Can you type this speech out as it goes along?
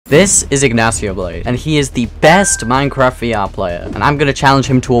This is Ignacio Blade, and he is the best Minecraft VR player, and I'm gonna challenge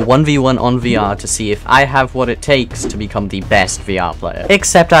him to a 1v1 on VR to see if I have what it takes to become the best VR player.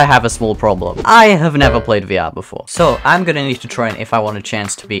 Except I have a small problem. I have never played VR before, so I'm gonna need to train if I want a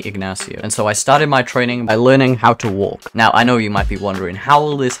chance to beat Ignacio. And so I started my training by learning how to walk. Now, I know you might be wondering, how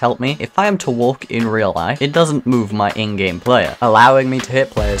will this help me? If I am to walk in real life, it doesn't move my in-game player, allowing me to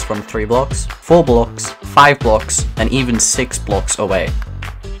hit players from 3 blocks, 4 blocks, 5 blocks, and even 6 blocks away.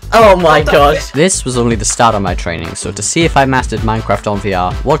 Oh my gosh! This was only the start of my training, so to see if I mastered Minecraft on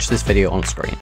VR, watch this video on screen.